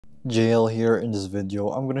JL here. In this video,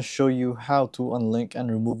 I'm going to show you how to unlink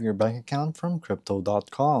and remove your bank account from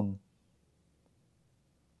crypto.com.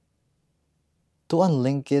 To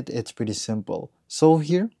unlink it, it's pretty simple. So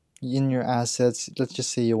here in your assets, let's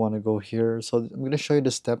just say you want to go here. So I'm going to show you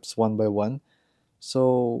the steps one by one.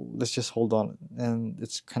 So let's just hold on, and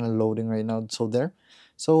it's kind of loading right now. So there.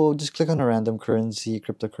 So just click on a random currency,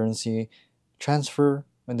 cryptocurrency, transfer,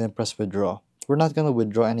 and then press withdraw. We're not going to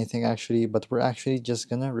withdraw anything actually, but we're actually just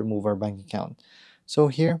going to remove our bank account. So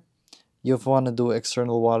here, you want to do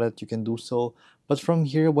external wallet, you can do so. But from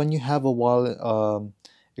here, when you have a wallet,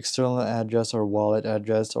 external address or wallet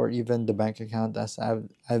address, or even the bank account, as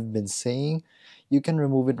I've been saying, you can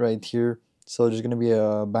remove it right here. So there's going to be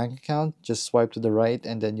a bank account, just swipe to the right,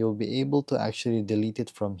 and then you'll be able to actually delete it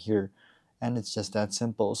from here. And it's just that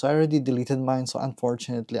simple. So I already deleted mine, so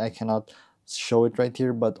unfortunately I cannot show it right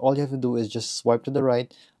here, but all you have to do is just swipe to the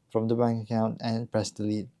right from the bank account and press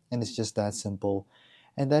delete, and it's just that simple.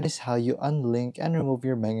 And that is how you unlink and remove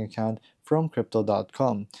your bank account from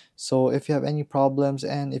crypto.com. So if you have any problems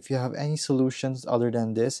and if you have any solutions other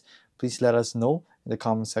than this, please let us know in the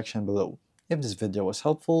comment section below. If this video was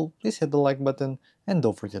helpful, please hit the like button and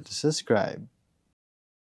don't forget to subscribe.